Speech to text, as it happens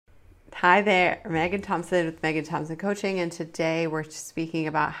Hi there, Megan Thompson with Megan Thompson Coaching, and today we're speaking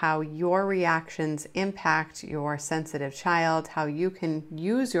about how your reactions impact your sensitive child, how you can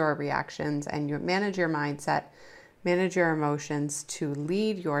use your reactions and manage your mindset, manage your emotions to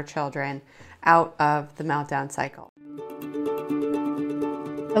lead your children out of the meltdown cycle.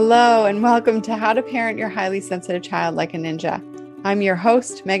 Hello, and welcome to How to Parent Your Highly Sensitive Child Like a Ninja. I'm your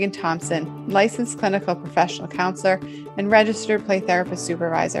host, Megan Thompson, licensed clinical professional counselor and registered play therapist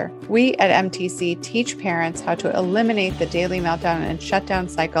supervisor. We at MTC teach parents how to eliminate the daily meltdown and shutdown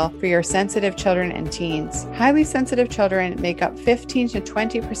cycle for your sensitive children and teens. Highly sensitive children make up 15 to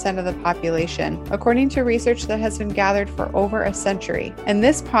 20% of the population, according to research that has been gathered for over a century. And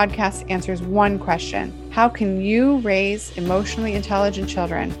this podcast answers one question: how can you raise emotionally intelligent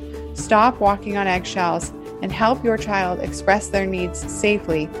children, stop walking on eggshells, and help your child express their needs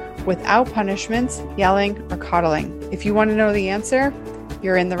safely without punishments, yelling, or coddling? If you want to know the answer,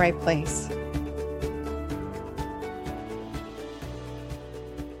 you're in the right place.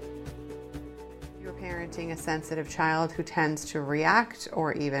 You're parenting a sensitive child who tends to react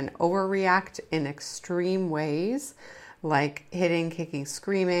or even overreact in extreme ways, like hitting, kicking,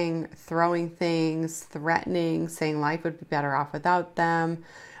 screaming, throwing things, threatening, saying life would be better off without them.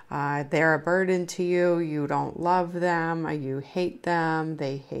 They're a burden to you, you don't love them, you hate them,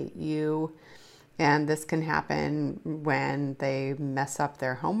 they hate you. And this can happen when they mess up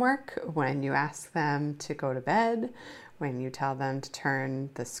their homework, when you ask them to go to bed, when you tell them to turn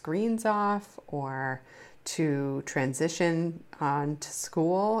the screens off or to transition on to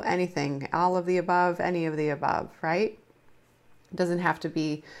school, anything, all of the above, any of the above, right? It doesn't have to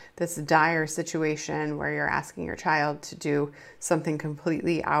be this dire situation where you're asking your child to do something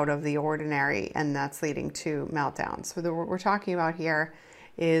completely out of the ordinary and that's leading to meltdowns. So what we're talking about here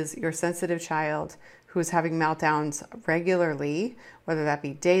is your sensitive child who's having meltdowns regularly, whether that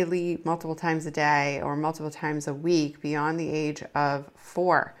be daily, multiple times a day, or multiple times a week beyond the age of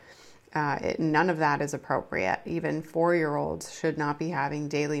 4. None of that is appropriate. Even 4-year-olds should not be having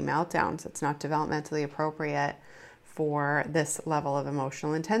daily meltdowns. It's not developmentally appropriate for this level of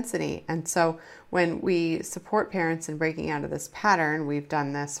emotional intensity. And so when we support parents in breaking out of this pattern, we've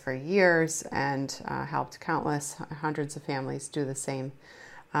done this for years and helped countless hundreds of families do the same.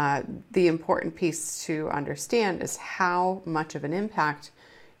 The important piece to understand is how much of an impact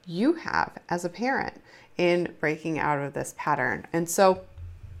you have as a parent in breaking out of this pattern. And so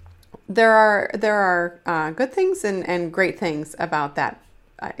there are good things and great things about that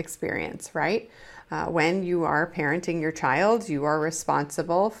experience, right? When you are parenting your child, you are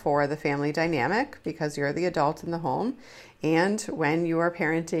responsible for the family dynamic because you're the adult in the home. And when you are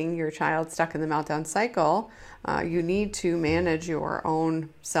parenting your child stuck in the meltdown cycle, you need to manage your own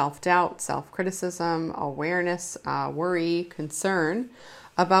self-doubt, self-criticism, awareness, worry, concern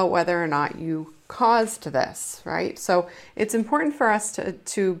about whether or not you caused this, right? So it's important for us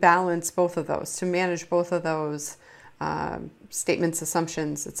to balance both of those, to manage both of those statements,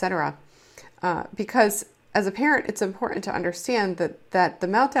 assumptions, etc. Because as a parent, it's important to understand that the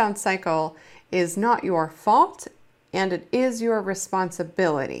meltdown cycle is not your fault and it is your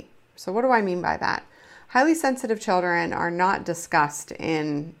responsibility. So what do I mean by that? Highly sensitive children are not discussed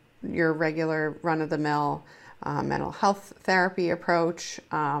in your regular run-of-the-mill mental health therapy approach,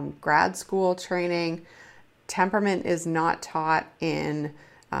 grad school training. Temperament is not taught in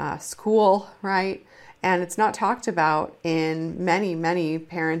school, right? And it's not talked about in many, many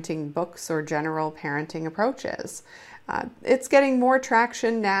parenting books or general parenting approaches. It's getting more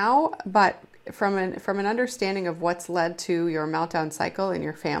traction now, but from an understanding of what's led to your meltdown cycle in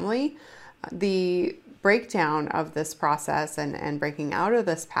your family, the breakdown of this process and breaking out of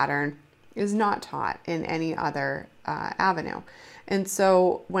this pattern is not taught in any other avenue. And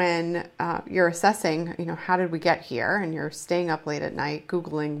so when you're assessing, how did we get here, and you're staying up late at night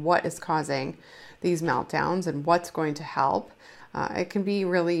Googling what is causing these meltdowns and what's going to help, it can be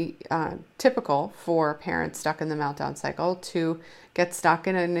really typical for parents stuck in the meltdown cycle to get stuck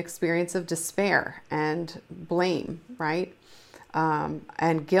in an experience of despair and blame, right?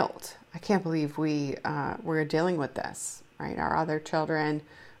 And guilt. I can't believe we're dealing with this, right? Our other children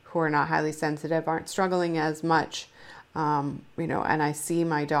who are not highly sensitive aren't struggling as much, and I see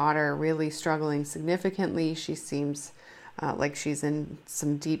my daughter really struggling significantly. She seems like she's in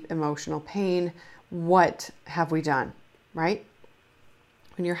some deep emotional pain. What have we done, right?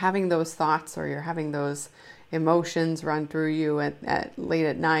 When you're having those thoughts or you're having those emotions run through you at late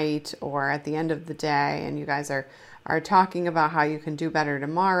at night or at the end of the day, and you guys are talking about how you can do better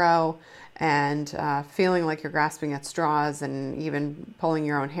tomorrow, and feeling like you're grasping at straws and even pulling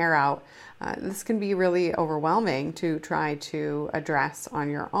your own hair out, this can be really overwhelming to try to address on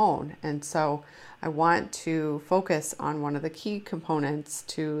your own. And so I want to focus on one of the key components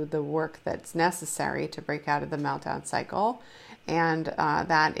to the work that's necessary to break out of the meltdown cycle, and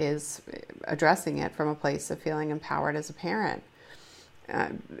that is addressing it from a place of feeling empowered as a parent.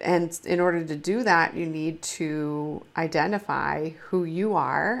 And in order to do that, you need to identify who you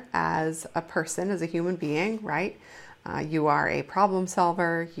are as a person, as a human being, right? You are a problem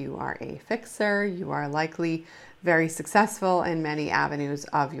solver, you are a fixer, you are likely very successful in many avenues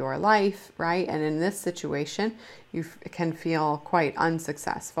of your life, right? And in this situation, you can feel quite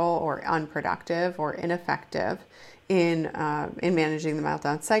unsuccessful or unproductive or ineffective in managing the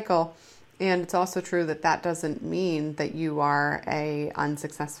meltdown cycle. And it's also true that that doesn't mean that you are an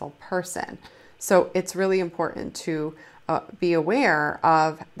unsuccessful person. So it's really important to be aware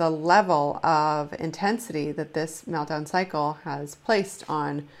of the level of intensity that this meltdown cycle has placed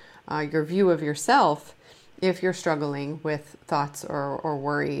on your view of yourself if you're struggling with thoughts or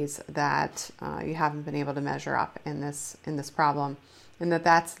worries that you haven't been able to measure up in this problem, and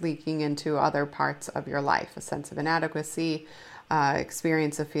that's leaking into other parts of your life, a sense of inadequacy,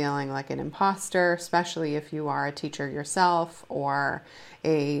 experience of feeling like an imposter, especially if you are a teacher yourself or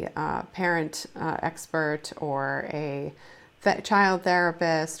a parent expert or a child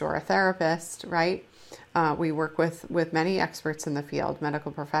therapist or a therapist, right? We work with many experts in the field,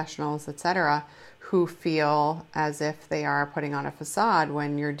 medical professionals, etc., who feel as if they are putting on a facade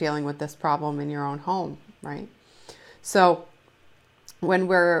when you're dealing with this problem in your own home, right? So when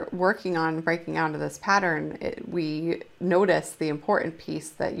we're working on breaking out of this pattern, we notice the important piece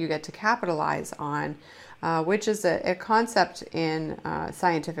that you get to capitalize on, which is a concept in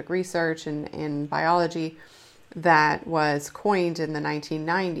scientific research and in biology that was coined in the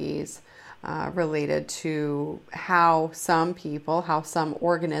 1990s, related to how some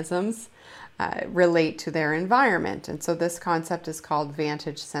organisms relate to their environment. And so this concept is called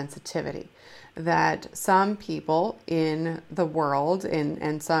vantage sensitivity, that some people in the world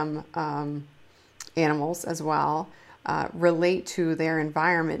and some animals as well relate to their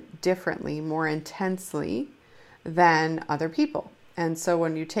environment differently, more intensely than other people. And so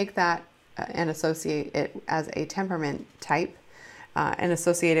when you take that and associate it as a temperament type and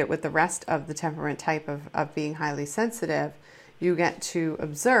associate it with the rest of the temperament type of being highly sensitive, you get to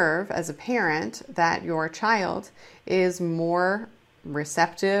observe as a parent that your child is more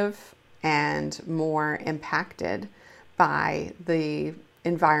receptive and more impacted by the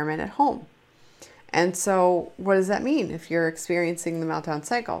environment at home. And so what does that mean if you're experiencing the meltdown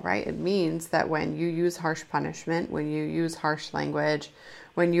cycle, right? It means that when you use harsh punishment, when you use harsh language,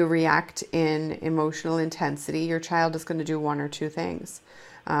 when you react in emotional intensity, your child is going to do one or two things.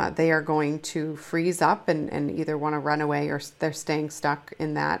 They are going to freeze up and either want to run away or they're staying stuck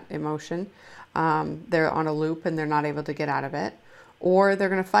in that emotion. They're on a loop and they're not able to get out of it. Or they're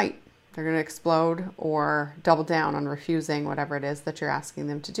going to fight. They're going to explode or double down on refusing whatever it is that you're asking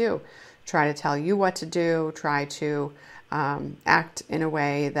them to do. Try to tell you what to do. Try to act in a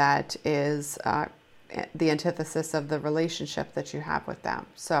way that is the antithesis of the relationship that you have with them.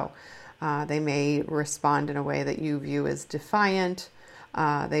 So they may respond in a way that you view as defiant.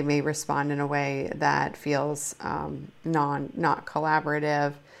 They may respond in a way that feels not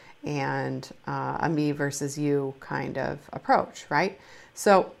collaborative and a me versus you kind of approach, right?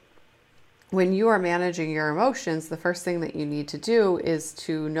 So when you are managing your emotions, the first thing that you need to do is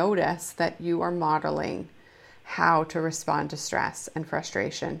to notice that you are modeling how to respond to stress and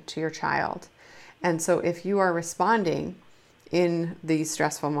frustration to your child. And so if you are responding in these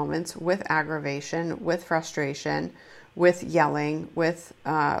stressful moments with aggravation, with frustration, with yelling, with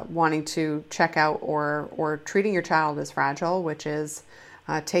wanting to check out or treating your child as fragile, which is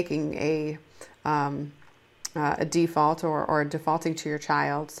taking a default or defaulting to your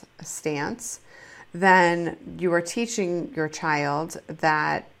child's stance, then you are teaching your child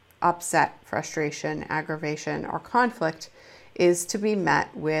that upset, frustration, aggravation, or conflict is to be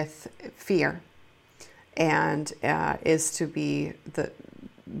met with fear and is to be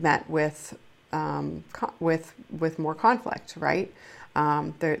met with more conflict, right?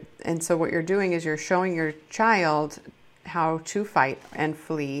 And so what you're doing is you're showing your child how to fight and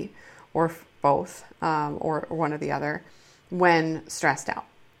flee, or both, or one or the other, when stressed out.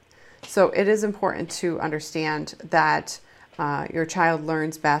 So it is important to understand that your child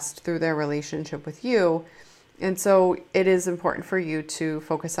learns best through their relationship with you. And so it is important for you to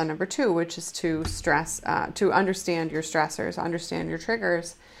focus on number 2, which is to understand your stressors, understand your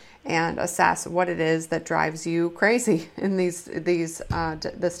triggers, and assess what it is that drives you crazy in this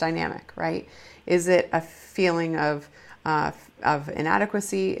dynamic, right? Is it a feeling of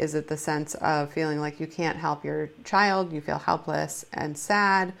inadequacy? Is it the sense of feeling like you can't help your child, you feel helpless and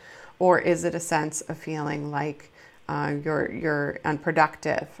sad? Or is it a sense of feeling like you're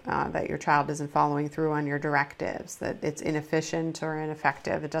unproductive, that your child isn't following through on your directives, that it's inefficient or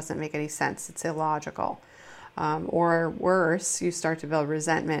ineffective, it doesn't make any sense, it's illogical? Or worse, you start to build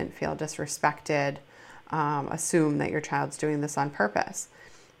resentment, feel disrespected, assume that your child's doing this on purpose.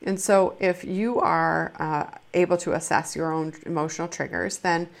 And so if you are able to assess your own emotional triggers,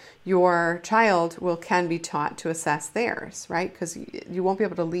 then your child can be taught to assess theirs, right? Because you won't be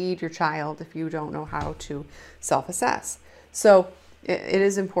able to lead your child if you don't know how to self-assess. So it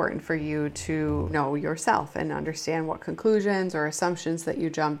is important for you to know yourself and understand what conclusions or assumptions that you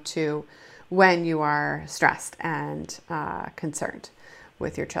jump to when you are stressed and concerned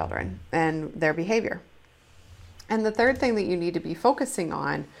with your children and their behavior. And the third thing that you need to be focusing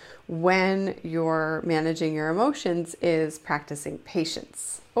on when you're managing your emotions is practicing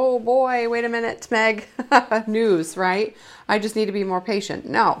patience. Oh boy, wait a minute, Meg. News, right? I just need to be more patient.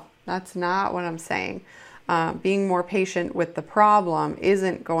 No, that's not what I'm saying. Being more patient with the problem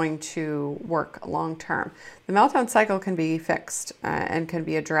isn't going to work long term. The meltdown cycle can be fixed and can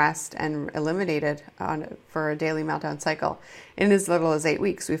be addressed and eliminated for a daily meltdown cycle in as little as 8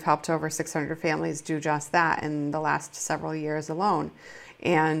 weeks. We've helped over 600 families do just that in the last several years alone.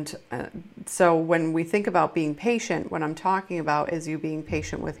 And so when we think about being patient, what I'm talking about is you being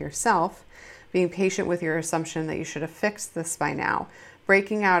patient with yourself, being patient with your assumption that you should have fixed this by now,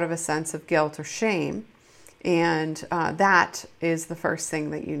 breaking out of a sense of guilt or shame. And that is the first thing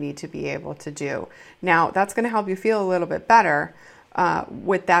that you need to be able to do. Now, that's going to help you feel a little bit better.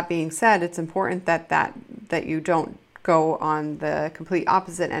 With that being said, it's important that you don't go on the complete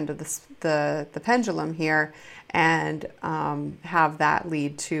opposite end of the pendulum here and have that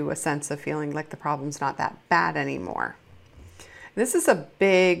lead to a sense of feeling like the problem's not that bad anymore. This is a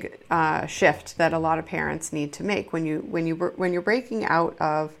big shift that a lot of parents need to make when you're breaking out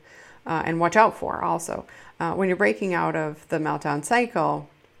of, and watch out for also. When you're breaking out of the meltdown cycle,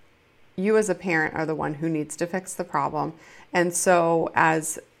 you as a parent are the one who needs to fix the problem. And so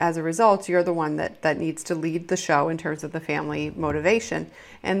as a result, you're the one that needs to lead the show in terms of the family motivation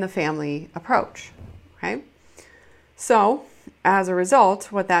and the family approach, okay? So as a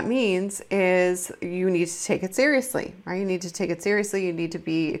result, what that means is you need to take it seriously, right? You need to take it seriously. You need to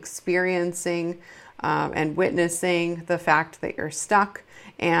be experiencing and witnessing the fact that you're stuck,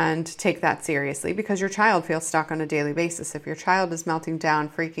 and take that seriously because your child feels stuck on a daily basis. If your child is melting down,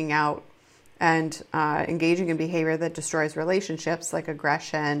 freaking out, and engaging in behavior that destroys relationships like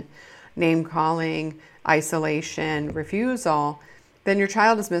aggression, name calling, isolation, refusal, then your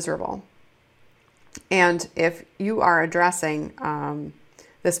child is miserable. And if you are addressing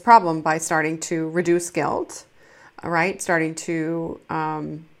this problem by starting to reduce guilt, right, starting to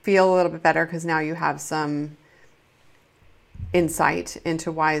feel a little bit better because now you have some insight into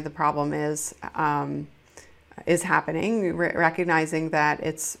why the problem is happening, recognizing that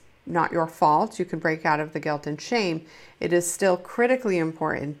it's not your fault, you can break out of the guilt and shame. It is still critically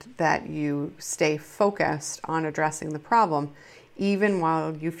important that you stay focused on addressing the problem, even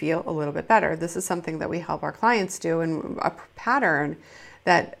while you feel a little bit better. This is something that we help our clients do, and a pattern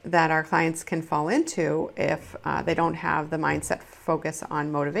that our clients can fall into if they don't have the mindset focus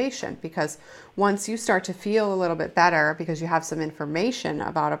on motivation. Because once you start to feel a little bit better because you have some information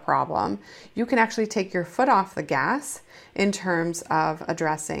about a problem, you can actually take your foot off the gas in terms of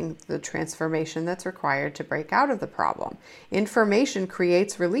addressing the transformation that's required to break out of the problem. Information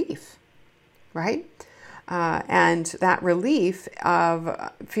creates relief, right? And that relief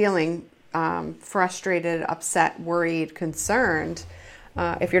of feeling frustrated, upset, worried, concerned,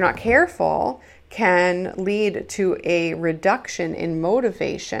 if you're not careful, can lead to a reduction in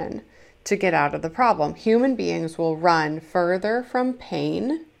motivation to get out of the problem. Human beings will run further from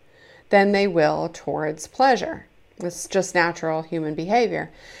pain than they will towards pleasure. It's just natural human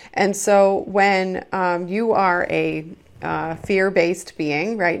behavior. And so when you are a fear-based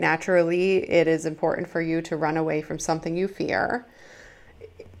being, right, naturally it is important for you to run away from something you fear.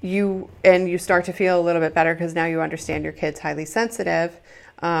 You start to feel a little bit better because now you understand your kid's highly sensitive.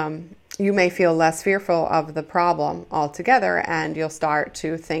 You may feel less fearful of the problem altogether, and you'll start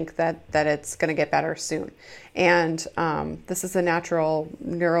to think that it's going to get better soon. And this is a natural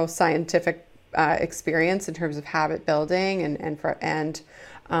neuroscientific experience in terms of habit building and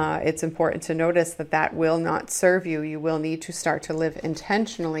it's important to notice that that will not serve you. You will need to start to live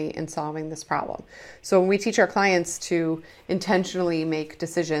intentionally in solving this problem. So when we teach our clients to intentionally make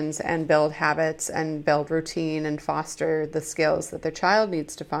decisions and build habits and build routine and foster the skills that their child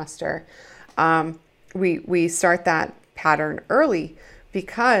needs to foster, we start that pattern early,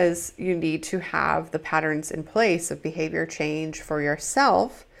 because you need to have the patterns in place of behavior change for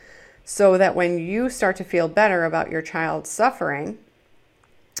yourself, so that when you start to feel better about your child's suffering,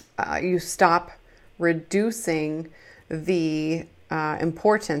 you stop reducing the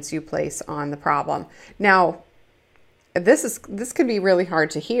importance you place on the problem. Now, this can be really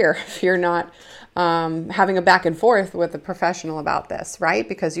hard to hear if you're not having a back and forth with a professional about this, right?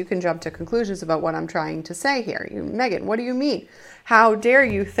 Because you can jump to conclusions about what I'm trying to say here. Megan, what do you mean? How dare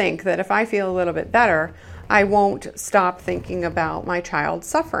you think that if I feel a little bit better, I won't stop thinking about my child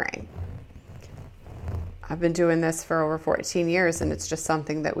suffering? I've been doing this for over 14 years, and it's just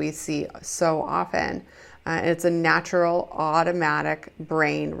something that we see so often. It's a natural, automatic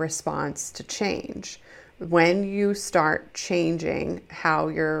brain response to change. When you start changing how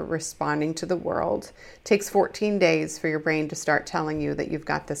you're responding to the world, it takes 14 days for your brain to start telling you that you've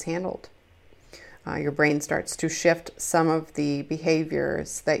got this handled. Your brain starts to shift some of the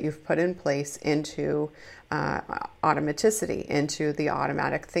behaviors that you've put in place into automaticity, into the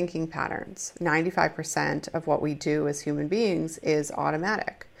automatic thinking patterns. 95% of what we do as human beings is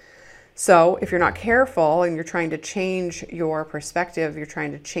automatic. So if you're not careful and you're trying to change your perspective, you're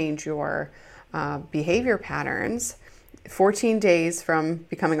trying to change your behavior patterns, 14 days from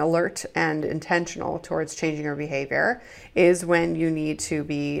becoming alert and intentional towards changing your behavior is when you need to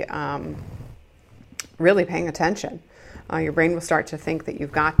be really paying attention. Your brain will start to think that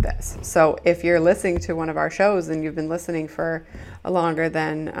you've got this. So if you're listening to one of our shows and you've been listening for longer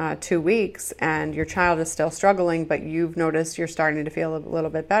than 2 weeks and your child is still struggling, but you've noticed you're starting to feel a little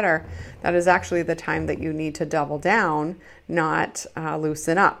bit better, that is actually the time that you need to double down, not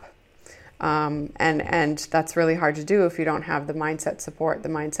loosen up. And that's really hard to do if you don't have the mindset support, the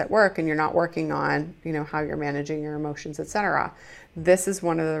mindset work, and you're not working on, how you're managing your emotions, etc. This is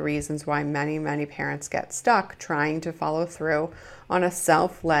one of the reasons why many, many parents get stuck trying to follow through on a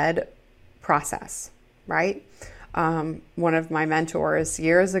self-led process, right? One of my mentors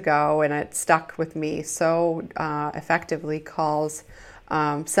years ago, and it stuck with me so effectively, calls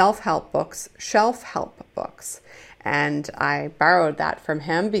self-help books shelf-help books. And I borrowed that from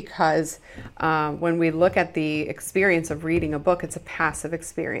him because when we look at the experience of reading a book, it's a passive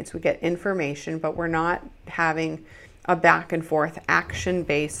experience. We get information, but we're not having a back and forth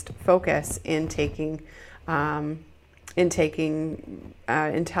action-based focus in taking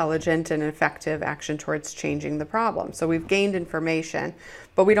intelligent and effective action towards changing the problem. So we've gained information,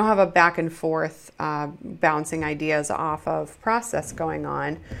 but we don't have a back and forth bouncing ideas off of process going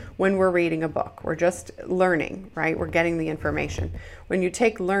on when we're reading a book. We're just learning, right? We're getting the information. When you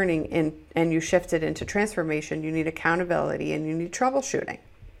take learning and you shift it into transformation, you need accountability and you need troubleshooting.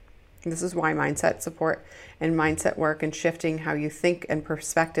 This is why mindset support and mindset work and shifting how you think and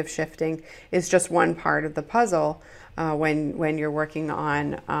perspective shifting is just one part of the puzzle when you're working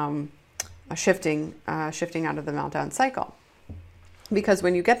on shifting out of the meltdown cycle. Because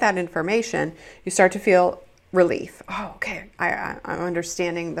when you get that information, you start to feel relief. Oh, okay, I'm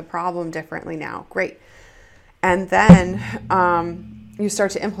understanding the problem differently now. Great. And then you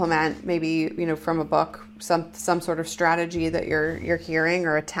start to implement maybe, from a book, some sort of strategy that you're hearing,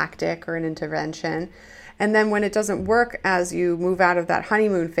 or a tactic or an intervention. And then when it doesn't work, as you move out of that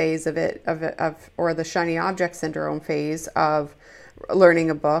honeymoon phase or the shiny object syndrome phase of learning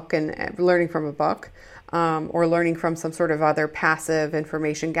a book and learning from a book, or learning from some sort of other passive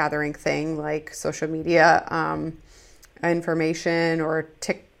information gathering thing like social media information or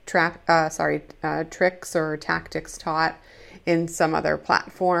tricks or tactics taught in some other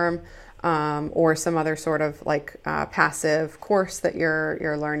platform, or some other sort of passive course that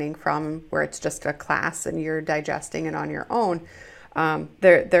you're learning from, where it's just a class and you're digesting it on your own.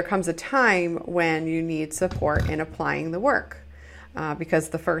 There comes a time when you need support in applying the work, because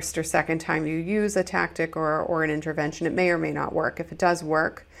the first or second time you use a tactic or an intervention, it may or may not work. If it does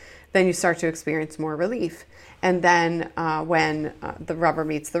work, then you start to experience more relief. And then when the rubber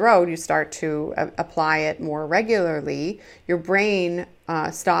meets the road, you start to apply it more regularly. Your brain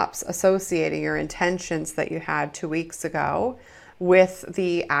stops associating your intentions that you had 2 weeks ago with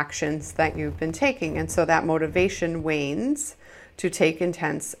the actions that you've been taking. And so that motivation wanes to take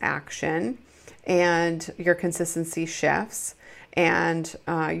intense action, and your consistency shifts, and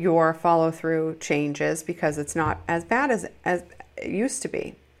your follow-through changes because it's not as bad as it used to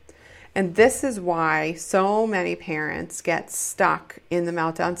be. And this is why so many parents get stuck in the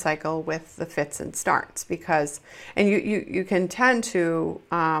meltdown cycle with the fits and starts, because, and you can tend to,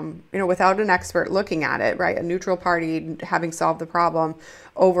 without an expert looking at it, right, a neutral party having solved the problem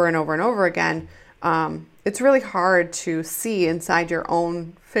over and over and over again, it's really hard to see inside your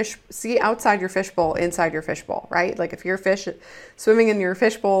own see outside your fishbowl, inside your fishbowl, right? Like if you're swimming in your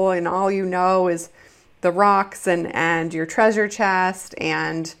fishbowl and all you know is the rocks and your treasure chest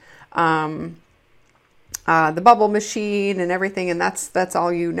and the bubble machine and everything, and that's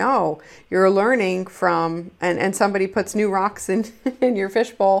all you know. You're learning from, and somebody puts new rocks in in your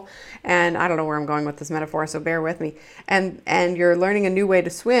fishbowl, and I don't know where I'm going with this metaphor, so bear with me. And you're learning a new way to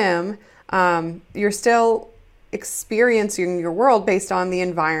swim. You're still experiencing your world based on the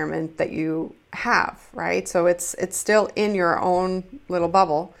environment that you have, right? So it's still in your own little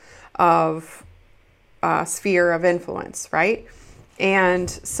bubble of sphere of influence, right? And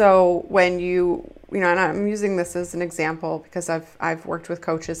so when and I'm using this as an example because I've worked with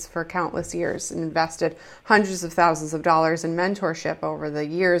coaches for countless years and invested hundreds of thousands of dollars in mentorship over the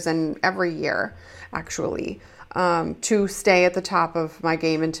years and every year, actually, to stay at the top of my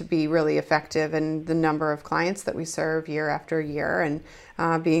game and to be really effective in the number of clients that we serve year after year,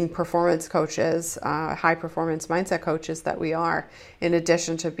 and being performance coaches, high performance mindset coaches that we are, in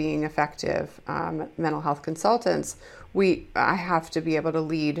addition to being effective mental health consultants. I have to be able to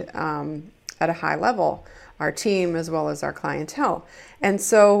lead at a high level, our team as well as our clientele. And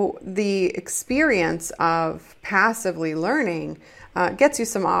so the experience of passively learning gets you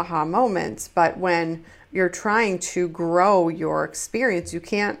some aha moments, but when you're trying to grow your experience, you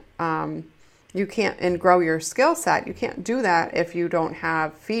can't and grow your skill set. You can't do that if you don't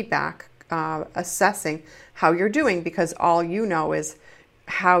have feedback assessing how you're doing, because all you know is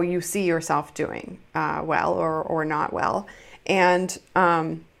how you see yourself doing well or not well. And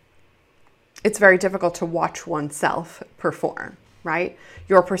it's very difficult to watch oneself perform, right?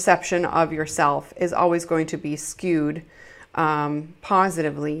 Your perception of yourself is always going to be skewed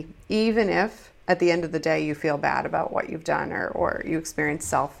positively, even if at the end of the day you feel bad about what you've done or you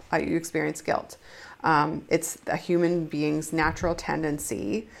experience guilt. It's a human being's natural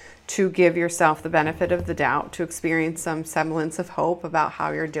tendency to give yourself the benefit of the doubt, to experience some semblance of hope about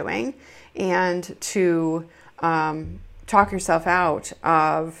how you're doing, and to talk yourself out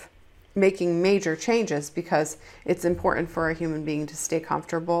of making major changes, because it's important for a human being to stay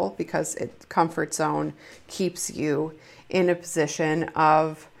comfortable, because comfort zone keeps you in a position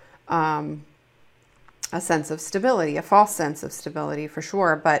of a sense of stability, a false sense of stability for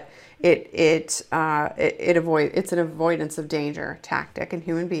sure, but it's an avoidance of danger tactic, and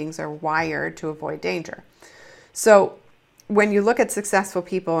human beings are wired to avoid danger. So when you look at successful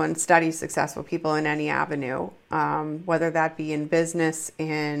people and study successful people in any avenue, whether that be in business,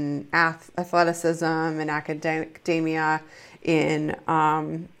 in athleticism, in academia, in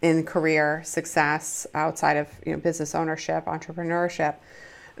career success outside of business ownership, entrepreneurship,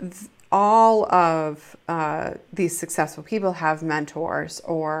 all of these successful people have mentors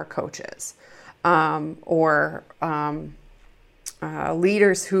or coaches, or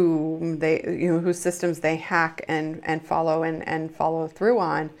leaders whose systems they hack and follow through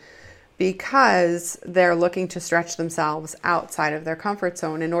on, because they're looking to stretch themselves outside of their comfort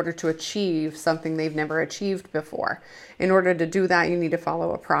zone in order to achieve something they've never achieved before. In order to do that, you need to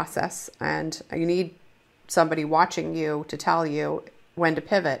follow a process, and you need somebody watching you to tell you when to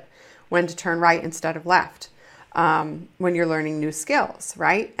pivot, when to turn right instead of left, when you're learning new skills,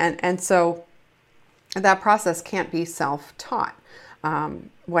 right? And so that process can't be self-taught.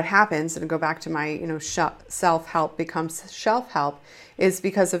 What happens, and go back to my, self-help becomes shelf-help, is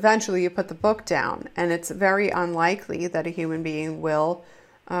because eventually you put the book down, and it's very unlikely that a human being will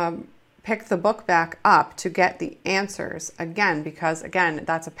pick the book back up to get the answers again, because again,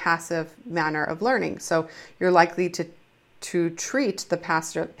 that's a passive manner of learning. So you're likely to treat the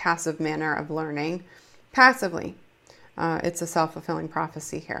passive manner of learning passively. It's a self-fulfilling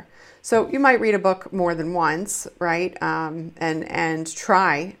prophecy here. So you might read a book more than once, right? And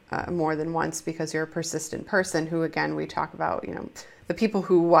try more than once, because you're a persistent person who, again, we talk about, the people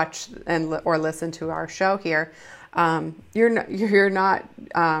who watch or listen to our show here. You're not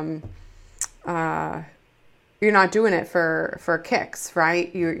doing it for kicks,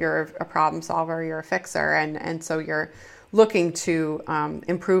 right? You're a problem solver, you're a fixer, and so you're looking to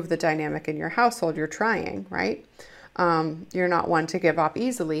improve the dynamic in your household. You're trying, right? You're not one to give up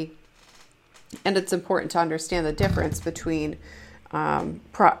easily. And it's important to understand the difference between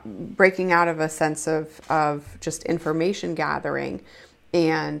breaking out of a sense of just information gathering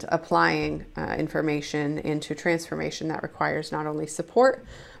and applying information into transformation that requires not only support,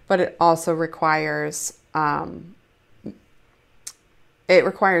 but it also requires a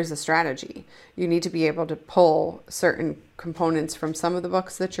strategy. You need to be able to pull certain components from some of the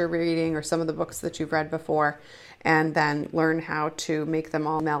books that you're reading or some of the books that you've read before, and then learn how to make them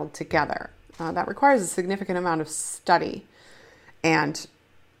all meld together. That requires a significant amount of study. And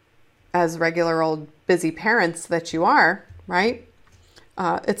as regular old busy parents that you are, right?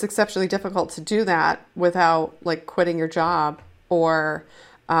 It's exceptionally difficult to do that without like quitting your job or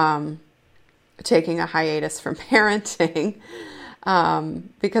taking a hiatus from parenting.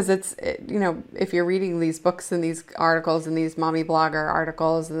 Because if you're reading these books and these articles and these mommy blogger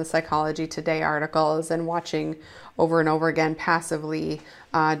articles and the Psychology Today articles and watching over and over again passively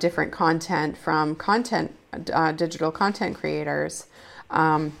different content from digital content creators,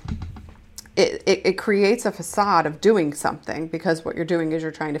 it creates a facade of doing something, because what you're doing is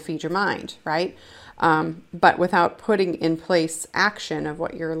you're trying to feed your mind, right? But without putting in place action of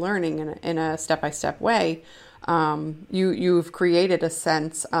what you're learning in a step-by-step way, you've created a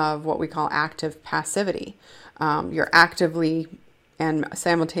sense of what we call active passivity. You're actively and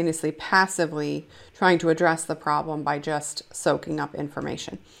simultaneously passively trying to address the problem by just soaking up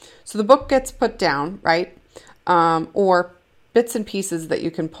information. So the book gets put down, right? Or bits and pieces that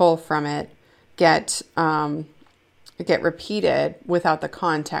you can pull from it get repeated without the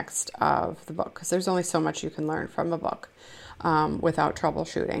context of the book, because there's only so much you can learn from a book without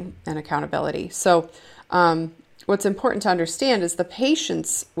troubleshooting and accountability. So what's important to understand is the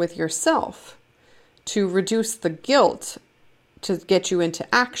patience with yourself to reduce the guilt to get you into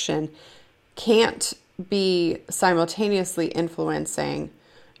action can't be simultaneously influencing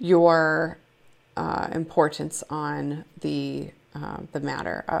your importance on the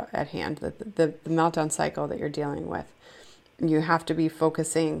matter at hand, the meltdown cycle that you're dealing with. You have to be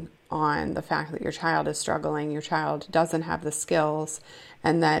focusing on the fact that your child is struggling, your child doesn't have the skills,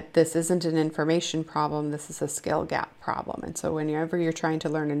 and that this isn't an information problem, this is a skill gap problem. And so whenever you're trying to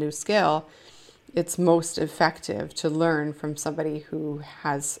learn a new skill, it's most effective to learn from somebody who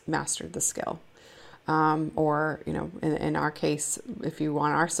has mastered the skill. Or, in our case, if you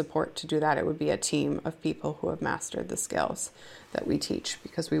want our support to do that, it would be a team of people who have mastered the skills that we teach,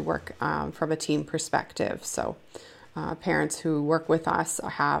 because we work from a team perspective. So parents who work with us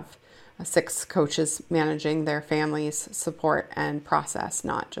have 6 coaches managing their family's support and process,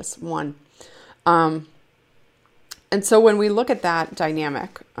 not just one. And so when we look at that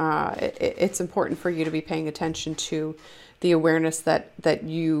dynamic, it's important for you to be paying attention to the awareness that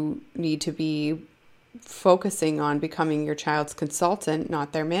you need to be focusing on becoming your child's consultant,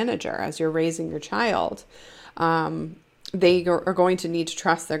 not their manager. As you're raising your child, they are going to need to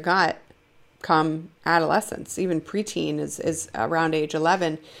trust their gut come adolescence. Even preteen is around age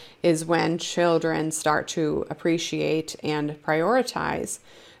 11 is when children start to appreciate and prioritize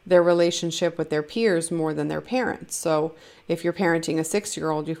their relationship with their peers more than their parents. So if you're parenting a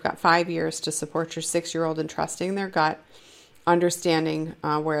 6-year-old, you've got 5 years to support your 6-year-old in trusting their gut, understanding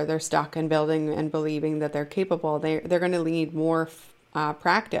where they're stuck, and building and believing that they're capable. They're going to need more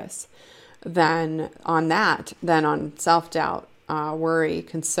practice than on self-doubt, worry,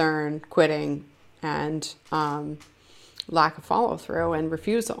 concern, quitting, and lack of follow-through and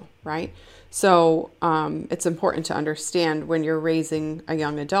refusal, right? So it's important to understand when you're raising a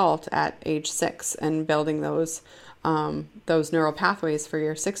young adult at age 6 and building those neural pathways for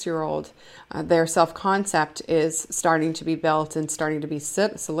your 6-year-old, their self-concept is starting to be built and starting to be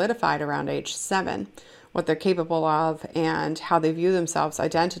solidified around age 7. What they're capable of and how they view themselves,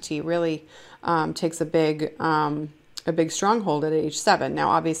 identity, really takes a big stronghold at age 7. Now,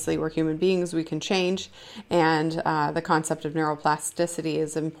 obviously, we're human beings, we can change, and the concept of neuroplasticity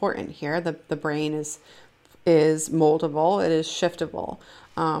is important here. The brain is moldable, it is shiftable,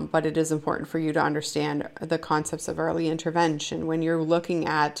 but it is important for you to understand the concepts of early intervention. When you're looking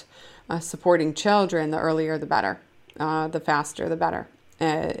at supporting children, the earlier the better, the faster the better,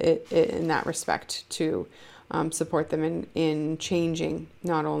 in that respect, to support them in changing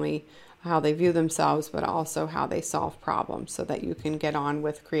not only how they view themselves, but also how they solve problems, so that you can get on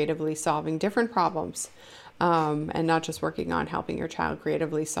with creatively solving different problems, and not just working on helping your child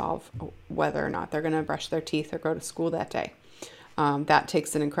creatively solve whether or not they're going to brush their teeth or go to school that day. That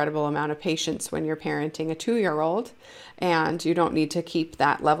takes an incredible amount of patience when you're parenting a 2-year-old, and you don't need to keep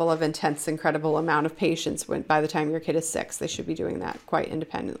that level of intense, incredible amount of patience by the time your kid is 6. They should be doing that quite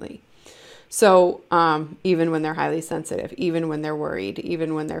independently. So even when they're highly sensitive, even when they're worried,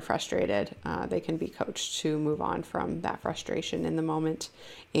 even when they're frustrated, they can be coached to move on from that frustration in the moment,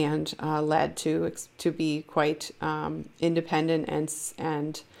 and led to be quite independent and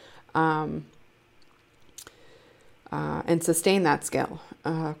sustain that skill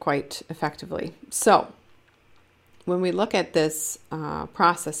quite effectively. So when we look at this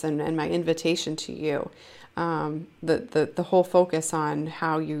process and my invitation to you, the whole focus on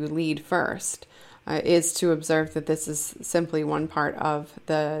how you lead first is to observe that this is simply one part of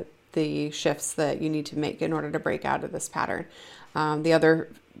the shifts that you need to make in order to break out of this pattern. The other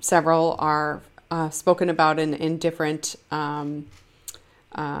several are spoken about in different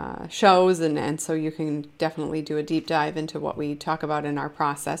shows, and so you can definitely do a deep dive into what we talk about in our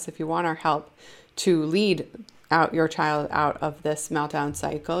process. If you want our help to lead out your child out of this meltdown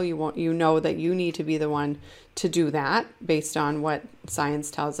cycle, you know that you need to be the one to do that based on what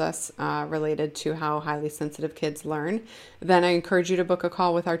science tells us related to how highly sensitive kids learn, then I encourage you to book a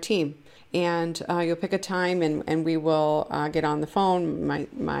call with our team. And you'll pick a time, and we will get on the phone.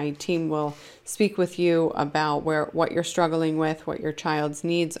 My team will speak with you about what you're struggling with, what your child's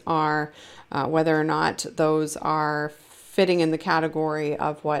needs are, whether or not those are fitting in the category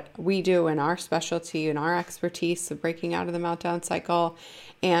of what we do in our specialty and our expertise of breaking out of the meltdown cycle.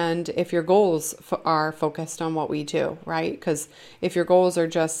 And if your goals are focused on what we do, right? Because if your goals are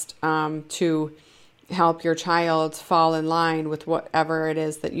just to help your child fall in line with whatever it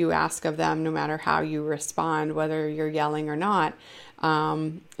is that you ask of them, no matter how you respond, whether you're yelling or not,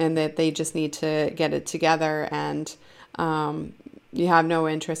 and that they just need to get it together, and you have no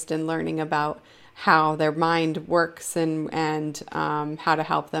interest in learning about how their mind works and how to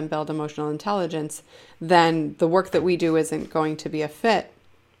help them build emotional intelligence, then the work that we do isn't going to be a fit.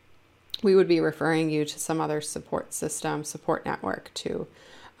 We would be referring you to some other support network to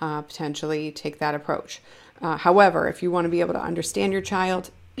potentially take that approach. However, if you want to be able to understand your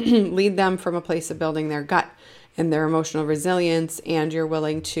child, lead them from a place of building their gut and their emotional resilience, and you're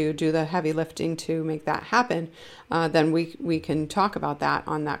willing to do the heavy lifting to make that happen, then we can talk about that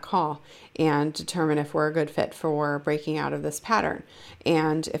on that call and determine if we're a good fit for breaking out of this pattern.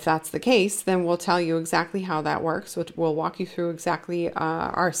 And if that's the case, then we'll tell you exactly how that works. We'll walk you through exactly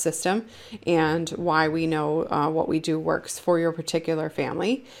our system and why we know what we do works for your particular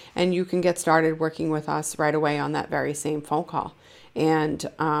family. And you can get started working with us right away on that very same phone call. And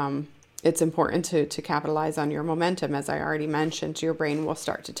it's important to capitalize on your momentum. As I already mentioned, your brain will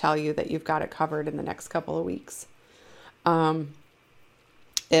start to tell you that you've got it covered in the next couple of weeks.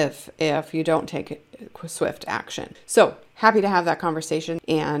 If you don't take swift action. So happy to have that conversation,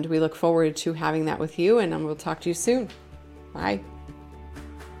 and we look forward to having that with you, and we'll talk to you soon. Bye.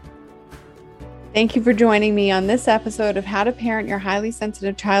 Thank you for joining me on this episode of How to Parent Your Highly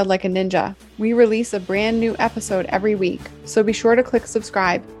Sensitive Child Like a Ninja. We release a brand new episode every week, so be sure to click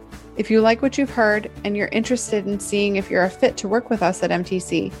subscribe. If you like what you've heard and you're interested in seeing if you're a fit to work with us at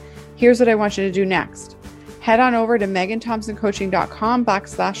MTC, here's what I want you to do next. Head on over to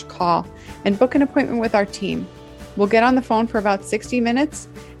meganthompsoncoaching.com/call and book an appointment with our team. We'll get on the phone for about 60 minutes,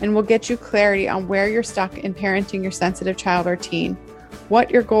 and we'll get you clarity on where you're stuck in parenting your sensitive child or teen, what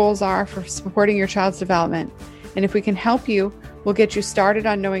your goals are for supporting your child's development. And if we can help you, we'll get you started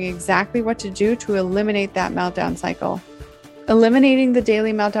on knowing exactly what to do to eliminate that meltdown cycle. Eliminating the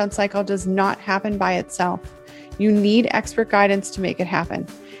daily meltdown cycle does not happen by itself. You need expert guidance to make it happen.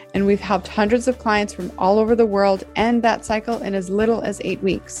 And we've helped hundreds of clients from all over the world end that cycle in as little as 8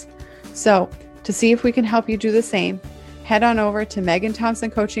 weeks. So to see if we can help you do the same, head on over to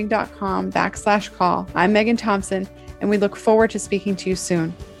meganthompsoncoaching.com/call. I'm Megan Thompson, and we look forward to speaking to you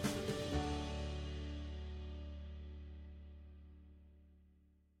soon.